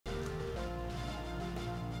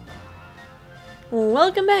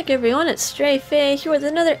Welcome back everyone, it's Stray Faye here with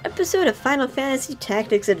another episode of Final Fantasy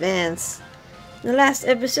Tactics Advance. In the last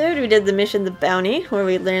episode we did the mission The Bounty, where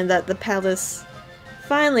we learned that the palace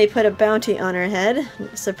finally put a bounty on our head.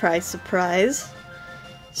 Surprise, surprise.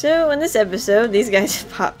 So in this episode, these guys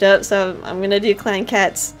popped up, so I'm gonna do Clan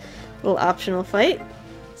Catz' little optional fight.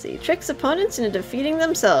 See, tricks opponents into defeating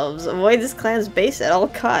themselves. Avoid this clan's base at all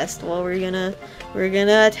costs. Well, we're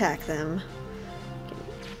gonna attack them.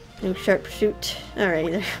 New sharpshoot.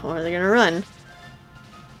 Alright, or they're gonna run.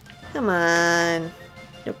 Come on.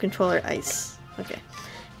 No controller ice. Okay.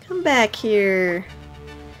 Come back here.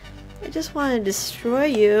 I just want to destroy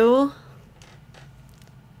you.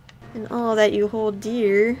 And all that you hold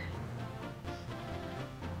dear.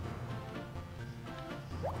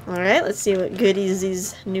 Alright, let's see what goodies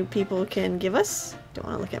these new people can give us. Don't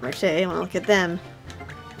want to look at Marche, I want to look at them.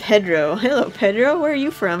 Pedro. Hello, Pedro. Where are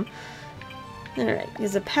you from? Alright,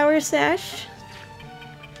 here's a power sash.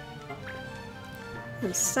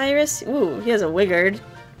 And Cyrus. Ooh, he has a Wigard.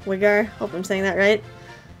 Wigar, hope I'm saying that right.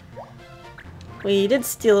 We did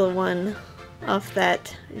steal one off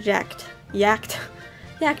that Yak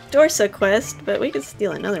Dorsa quest, but we could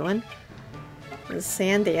steal another one. The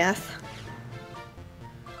Sandath.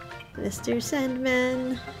 Mr.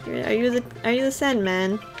 Sandman. Are you the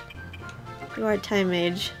Sandman? You are Time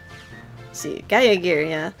Mage. Let's see, Gaia gear,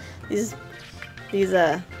 yeah. These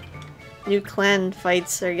new clan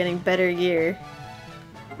fights are getting better gear.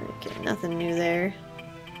 Okay, nothing new there.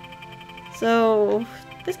 So,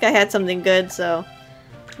 this guy had something good, so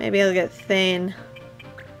maybe I'll get Thane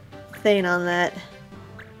on that.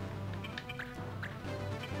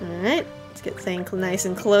 Alright, let's get Thane nice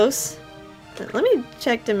and close. Let me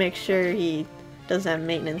check to make sure he doesn't have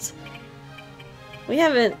maintenance. We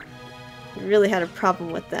haven't really had a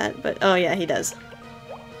problem with that, but oh yeah, he does.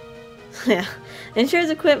 Yeah. Ensures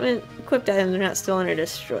equipped items are not stolen or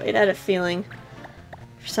destroyed. I had a feeling,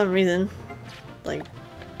 for some reason, like,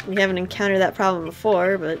 we haven't encountered that problem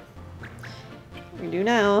before, but we do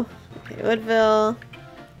now. Okay, Woodville,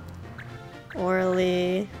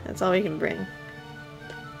 Orally, that's all we can bring.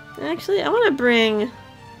 Actually, I want to bring,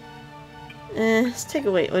 let's take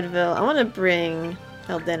away Woodville. I want to bring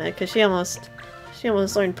Eldena, because she almost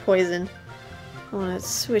learned poison. I want to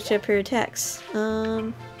switch up her attacks.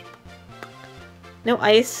 No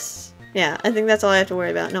ice. Yeah, I think that's all I have to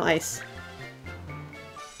worry about. No ice.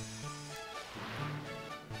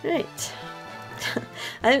 Right.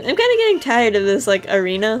 I'm kind of getting tired of this, like,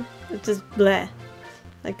 arena. It's just bleh.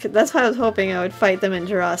 Like, that's why I was hoping I would fight them in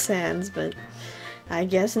Jeraw Sands, but I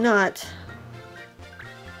guess not.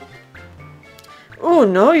 Oh,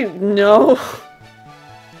 no, no.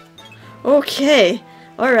 Okay.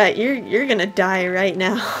 Alright, you're gonna die right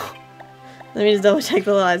now. Let me just double check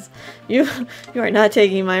the laws. You are not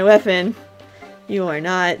taking my weapon. You are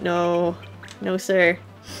not. No. No, sir.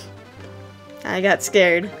 I got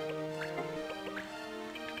scared.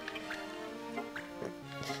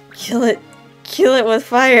 Kill it. Kill it with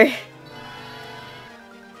fire.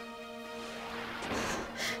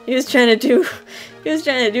 He was trying to do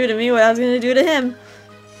to me what I was gonna do to him.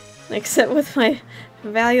 Except with my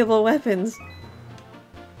valuable weapons.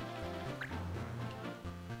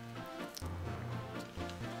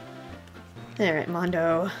 Alright,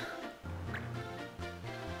 Mondo.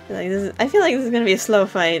 I feel like this is gonna be a slow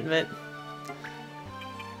fight, but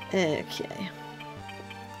okay.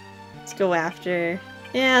 Let's go after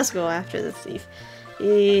the thief.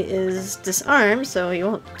 He is disarmed, so he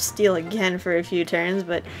won't steal again for a few turns,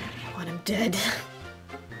 but I want him dead.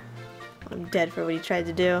 I want him dead for what he tried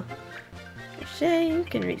to do. Marche, you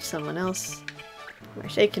can reach someone else.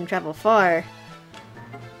 Marche can travel far.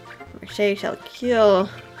 Marche shall kill.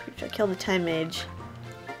 I killed the Time Mage.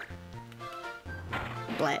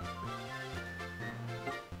 Blat.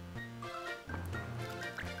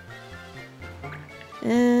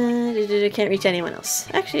 I can't reach anyone else.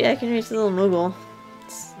 Actually, I can reach the little Moogle.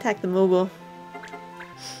 Let's attack the Moogle.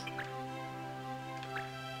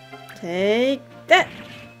 Take that!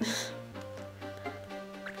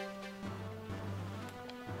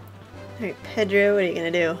 Alright, Pedro, what are you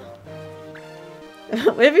gonna do?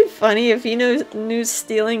 Would it be funny if he knew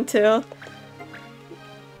stealing too?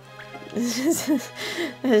 I'd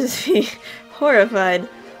just be horrified.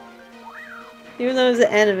 Even though he's an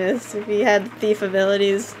animist, if he had thief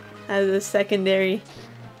abilities as a secondary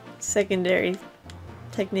techniques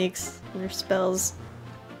or spells.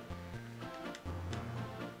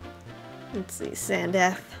 Let's see,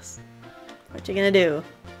 Sandath. What you gonna do?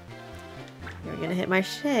 You're gonna hit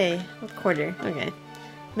Marche with quarter. Okay.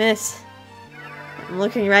 Miss. I'm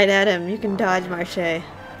looking right at him. You can dodge, Marche.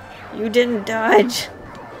 You didn't dodge.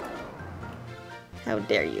 How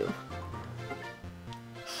dare you?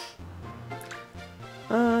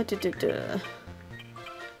 Oh,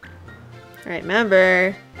 Alright,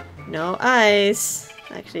 remember, no ice.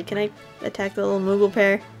 Actually, can I attack the little Moogle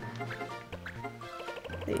pair?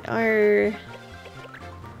 They are...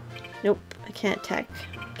 Nope, I can't attack.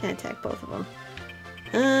 Can't attack both of them.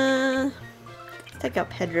 Let's take out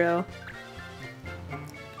Pedro.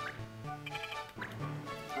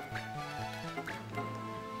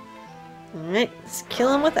 Alright, let's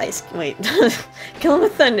kill him with ice. Wait, kill him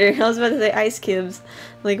with thunder. I was about to say ice cubes.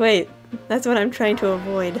 Like, wait, that's what I'm trying to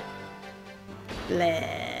avoid.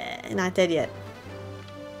 Bleh, not dead yet.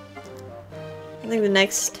 I think the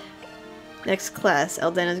next class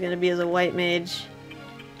Eldena's gonna be as a white mage,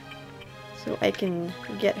 so I can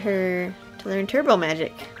get her to learn turbo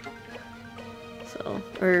magic. So,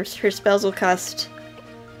 or her spells will cost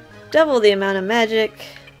double the amount of magic,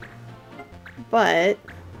 but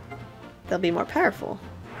they'll be more powerful.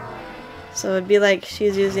 So it'd be like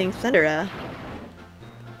she's using Thundera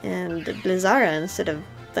and Blizzara instead of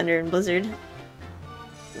Thunder and Blizzard.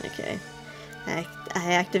 Okay. I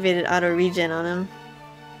activated auto regen on him.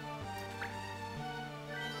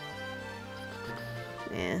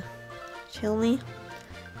 Yeah. Chill me.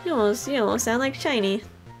 You almost sound like Shiny.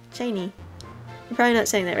 Shiny. I'm probably not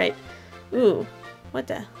saying that right. Ooh. What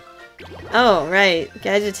the? Oh, right.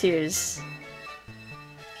 Gadgeteers.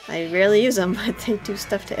 I rarely use them, but they do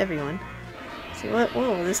stuff to everyone. See, what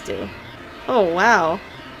will this do? Oh, wow.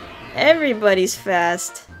 Everybody's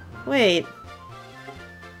fast. Wait.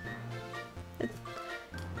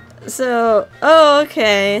 So, oh,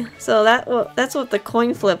 okay. So that's what the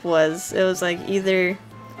coin flip was. It was like either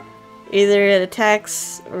it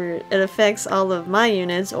attacks or it affects all of my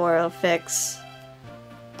units or it affects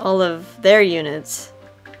all of their units.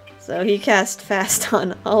 So he cast fast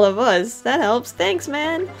on all of us. That helps. Thanks,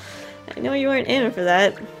 man. I know you weren't aiming for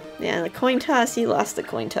that. Yeah, the coin toss, he lost the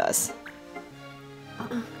coin toss.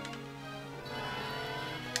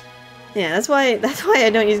 Yeah, that's why I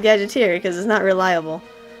don't use Gadgeteer, because it's not reliable.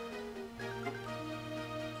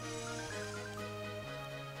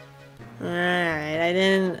 Alright,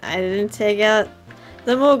 I didn't take out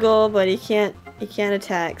the Moogle, but he can't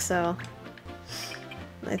attack, so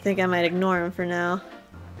I think I might ignore him for now.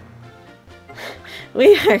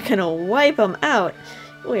 We are gonna wipe him out.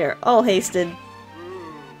 We are all hasted.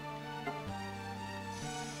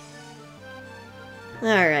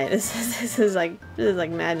 Alright, this is like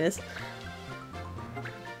madness.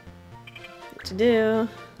 What to do?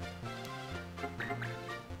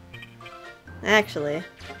 Actually,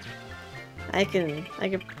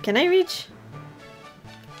 can I reach?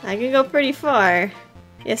 I can go pretty far.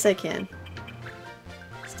 Yes, I can.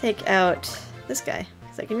 Let's take out this guy,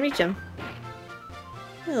 because I can reach him.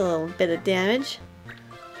 A little bit of damage.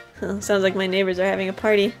 Sounds like my neighbors are having a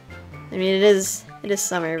party. I mean, it is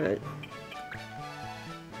summer, but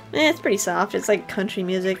it's pretty soft. It's like country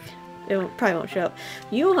music. It probably won't show up.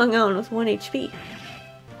 You hung on with 1 HP.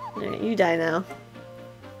 Alright, you die now.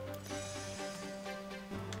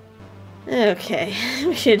 Okay,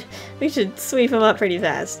 we should sweep him up pretty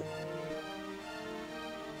fast.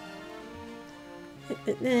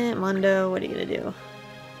 Mondo, what are you gonna do?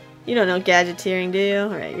 You don't know gadgeteering, do you?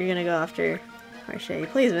 Alright, you're gonna go after Marche.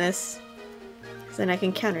 Please miss. Because then I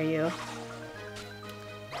can counter you.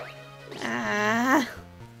 Ah.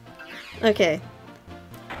 Okay.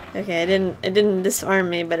 Okay, it didn't disarm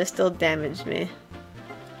me, but it still damaged me.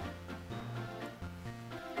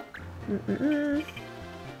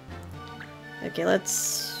 Okay,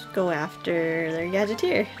 let's go after their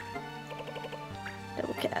Gadgeteer.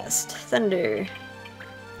 Double cast. Thunder.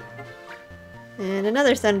 And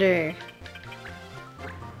another Thunder.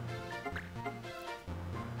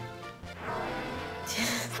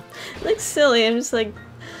 It looks silly, I'm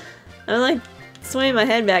like swaying my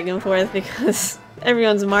head back and forth because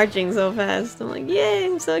everyone's marching so fast. I'm like, yay,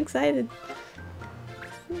 I'm so excited.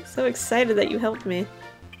 I'm so excited that you helped me.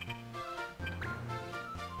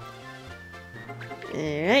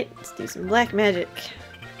 Alright, let's do some black magic.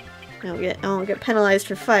 I won't get penalized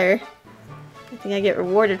for fire. I think I get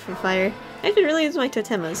rewarded for fire. I should really use my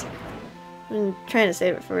totemas. I'm trying to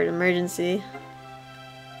save it for an emergency.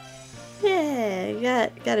 Yeah,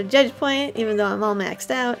 got a judge point, even though I'm all maxed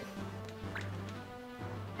out.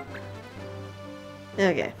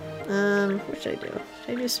 Okay, what should I do?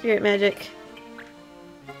 Should I do spirit magic?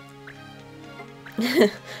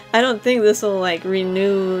 I don't think this will like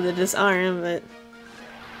renew the disarm, but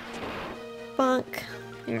bonk.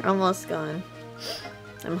 You're almost gone.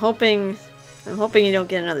 I'm hoping you don't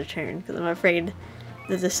get another turn, because I'm afraid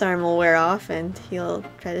the disarm will wear off and he'll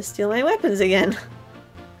try to steal my weapons again.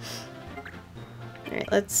 Alright,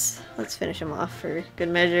 let's finish him off for good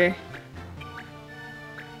measure.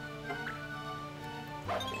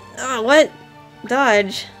 Oh, what?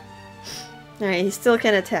 Dodge. Alright, he still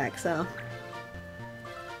can attack, so.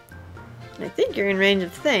 I think you're in range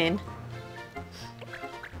of Thane.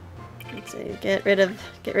 Let's see, get rid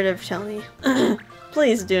of Shelly.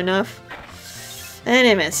 Please do enough. And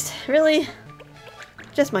I missed. Really?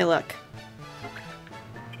 Just my luck.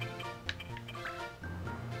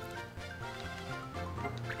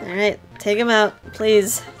 Alright, take him out,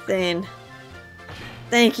 please, Thane.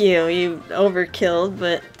 Thank you. You overkilled,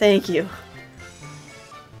 but thank you.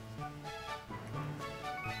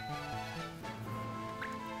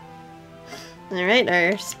 Alright,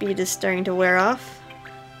 our speed is starting to wear off.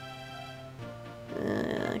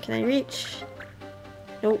 Can I reach?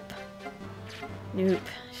 Nope. Nope.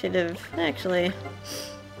 Should have. Actually,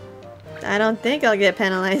 I don't think I'll get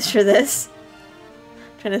penalized for this.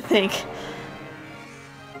 I'm trying to think.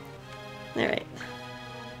 Alright.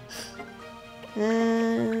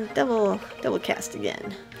 Double cast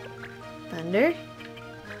again. Thunder.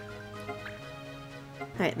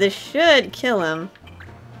 Alright, this should kill him.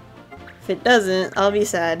 If it doesn't, I'll be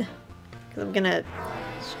sad. Because I'm gonna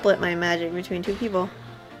split my magic between two people.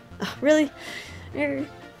 Oh, really?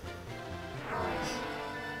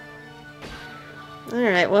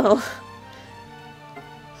 Alright, well.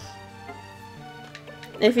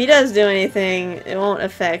 If he does do anything, it won't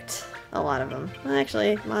affect a lot of them. Well,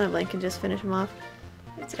 actually, Monoblade can just finish him off.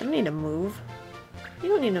 I don't need to move. You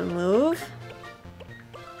don't need to move.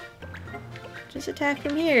 Just attack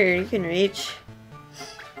from here. You can reach.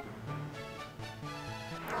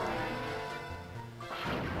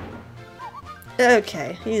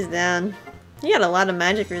 Okay, he's down. He got a lot of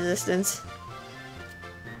magic resistance.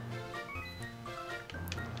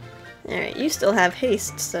 Alright, you still have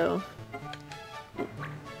haste, so...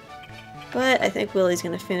 But I think Willie's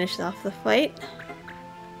gonna finish off the fight.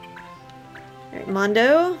 Alright,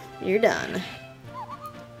 Mondo, you're done.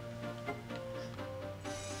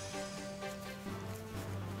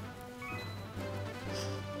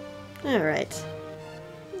 Alright.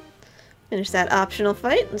 Finish that optional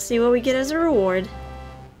fight and see what we get as a reward.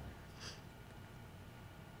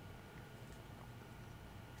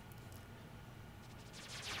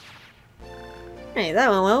 Alright, that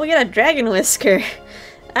went well. We got a Dragon Whisker.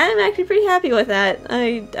 I'm actually pretty happy with that.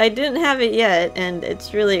 I didn't have it yet, and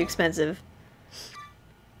it's really expensive.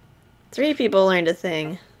 3 people learned a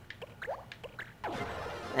thing.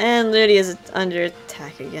 And Ludi is under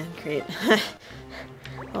attack again. Great.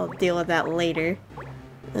 I'll deal with that later.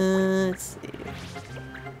 Let's see.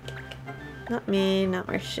 Not me, not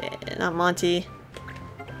Marche, not Monty.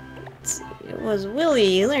 Let's see. It was Willie.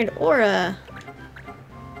 He learned Aura.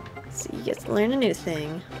 Let's see, he gets to learn a new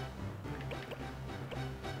thing.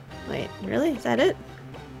 Wait, really? Is that it?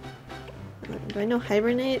 Do I know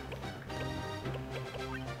Hibernate?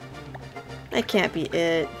 That can't be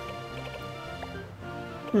it.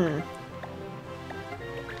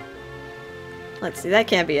 Let's see, that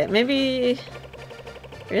can't be it. Maybe...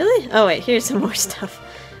 Really? Oh wait, here's some more stuff.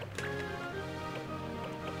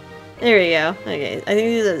 There we go. Okay, I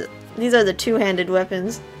think these are the two-handed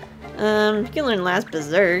weapons. You can learn Last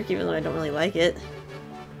Berserk, even though I don't really like it.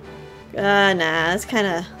 Nah, it's kind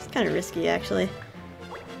of risky actually.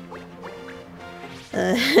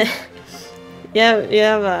 Yeah,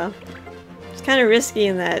 it's kind of risky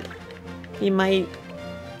in that he might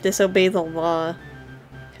disobey the law,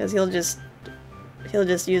 because he'll just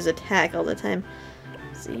use attack all the time.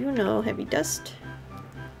 So you know, Heavy Dust.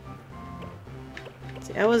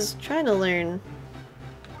 See, I was trying to learn.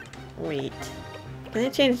 Wait, can I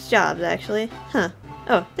change jobs actually? Huh?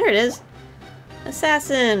 Oh, there it is.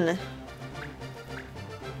 Assassin.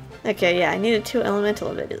 Okay, yeah, I needed 2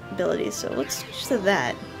 elemental abilities, so let's switch to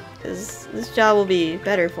that, because this job will be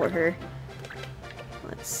better for her.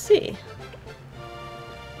 Let's see.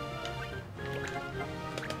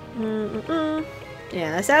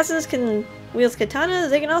 Yeah, assassins can wield katanas.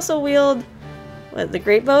 They can also wield what, the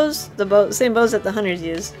great bows, same bows that the hunters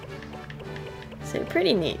use. So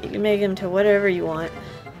pretty neat. You can make them to whatever you want.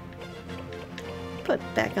 Put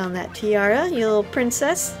back on that tiara, you little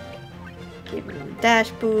princess. Give you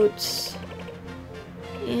dash boots.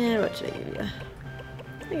 And what should I give you?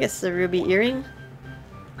 I guess the ruby earring.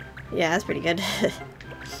 Yeah, that's pretty good.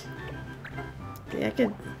 Okay, I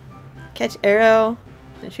could catch arrow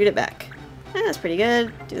and shoot it back. That's pretty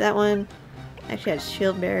good. Do that one. Actually, I had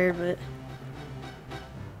shield bearer, but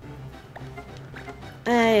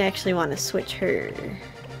I actually want to switch her to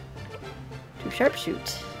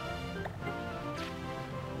sharpshoot.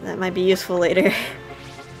 That might be useful later.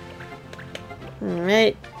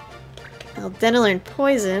 Alright. I'll then learn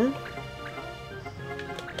poison.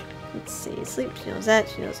 Let's see. Sleep. She knows that.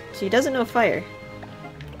 She doesn't know fire.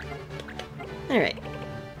 Alright.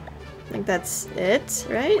 I think that's it,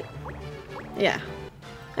 right? Yeah.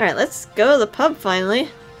 Alright, let's go to the pub finally.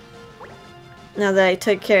 Now that I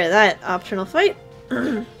took care of that optional fight.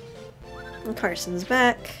 And Carson's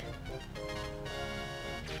back.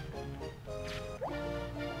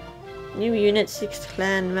 New unit seeks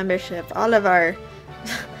clan membership. All of our...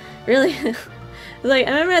 Really? Like,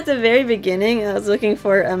 I remember at the very beginning I was looking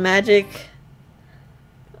for a magic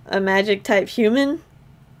type human.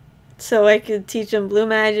 So I could teach them blue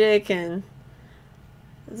magic and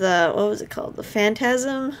the... what was it called? The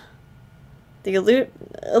phantasm? The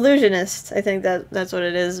illusionist. I think that's what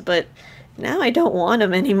it is, but now I don't want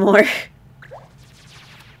him anymore.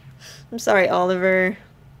 I'm sorry, Oliver.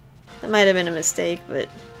 That might have been a mistake, but...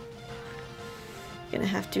 gonna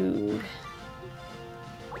have to...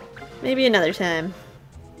 maybe another time.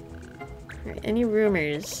 Alright, any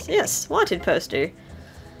rumors? Yes, wanted poster.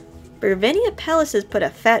 Bervenia Palace has put a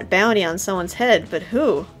fat bounty on someone's head, but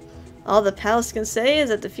who? All the palace can say is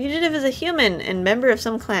that the fugitive is a human and member of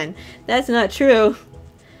some clan. That's not true.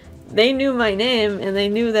 They knew my name, and they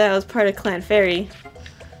knew that I was part of Clan Fairy.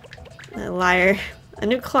 A liar. A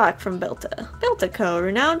new clock from Belta. Belta Co.,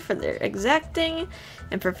 renowned for their exacting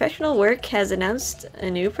and professional work, has announced a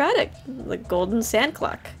new product, the Golden Sand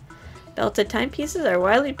Clock. Belta timepieces are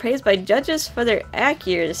widely praised by judges for their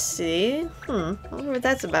accuracy. I wonder what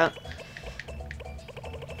that's about.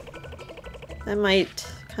 That might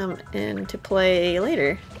come into play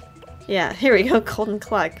later. Yeah, here we go, Golden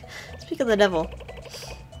Clock. Speak of the devil.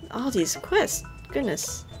 All these quests,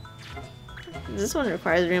 goodness. This one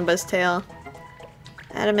requires Roomba's tail.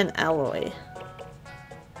 Adamant alloy.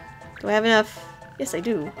 Do I have enough? Yes, I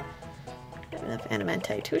do. I have enough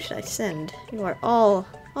adamantite. Who should I send? You are all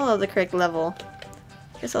of the correct level.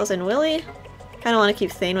 Guess I'll send Willie. Kinda want to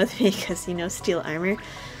keep Thane with me because he knows steel armor.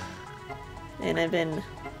 And I've been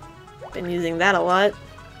using that a lot.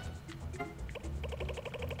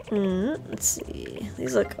 Let's see.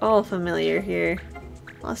 These look all familiar here.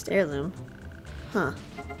 Lost heirloom. Huh.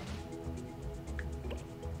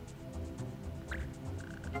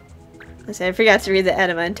 I forgot to read the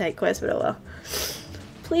adamantite quest, but oh well.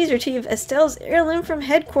 Please retrieve Estelle's heirloom from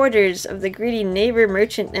headquarters of the greedy neighbor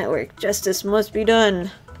merchant network. Justice must be done.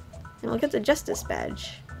 And we'll get the justice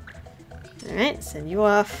badge. Alright, send you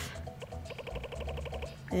off.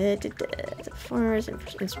 The farmer's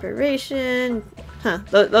inspiration. Huh,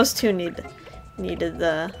 those two needed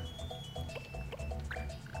the...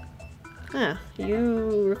 Huh,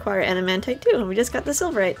 you require adamantite too, and we just got the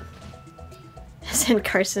silverite. Send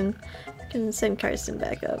Carson. I can send Carson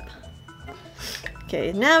back up.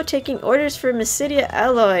 Okay, now taking orders for Mysidia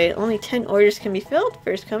Alloy. Only 10 orders can be filled.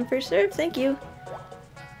 First come, first served. Thank you.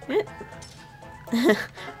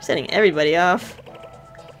 Sending everybody off.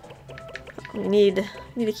 We need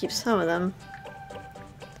to keep some of them.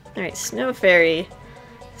 Alright, Snow Fairy.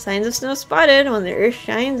 Signs of snow spotted. When the earth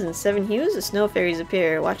shines in 7 hues, the snow fairies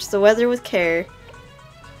appear. Watch the weather with care.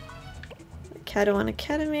 Cadawan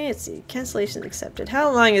Academy. Let's see. Cancellation accepted.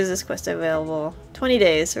 How long is this quest available? 20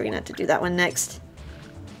 days, so we're gonna have to do that one next.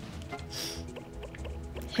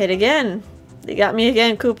 Hit again. They got me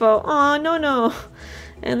again, Kupo. Aw, no.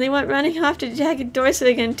 And they went running off to Jagged Dorset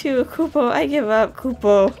again, too. Kupo, I give up,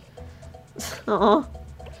 Kupo. Aw.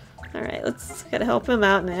 Alright, let's gotta help him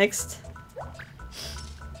out next.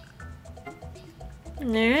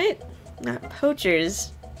 Alright. Not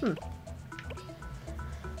poachers.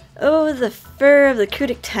 Oh, the fur of the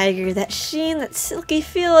Kudik tiger. That sheen, that silky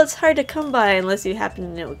feel, it's hard to come by unless you happen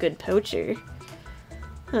to know a good poacher.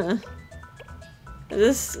 Huh.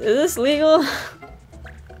 Is this legal?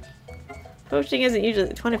 Poaching isn't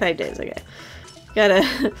usually 25 days, okay.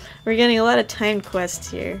 We're getting a lot of timed quests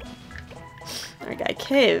here. Our guy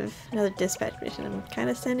Cave. Another dispatch mission. I'm kind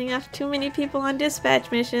of sending off too many people on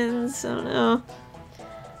dispatch missions. Oh no.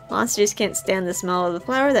 Monsters can't stand the smell of the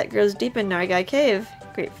flower that grows deep in Nargai Cave.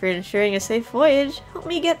 Great for ensuring a safe voyage. Help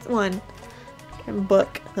me get one. And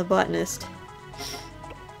Book, the botanist.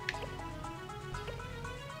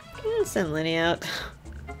 I'll send Lenny out.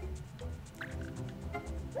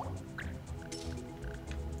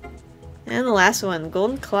 And the last one,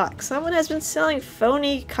 Golden Clock. Someone has been selling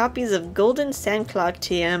phony copies of Golden Sand Clock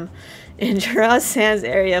TM in Jeraw Sands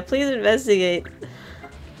area. Please investigate.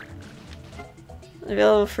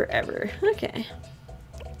 Available forever. Okay.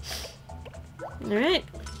 Alright.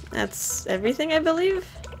 That's everything, I believe.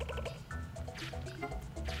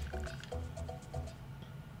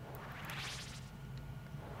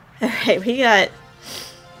 Alright, we got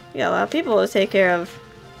a lot of people to take care of.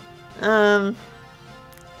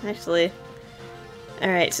 Actually,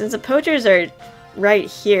 alright, since the poachers are right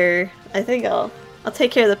here, I think I'll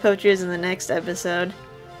take care of the poachers in the next episode.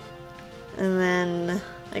 And then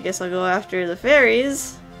I guess I'll go after the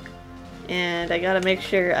fairies. And I gotta make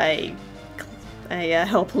sure I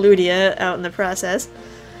help Ludia out in the process.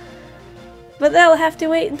 But that'll have to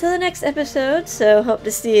wait until the next episode, so hope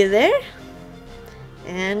to see you there.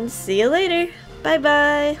 And see you later. Bye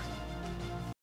bye.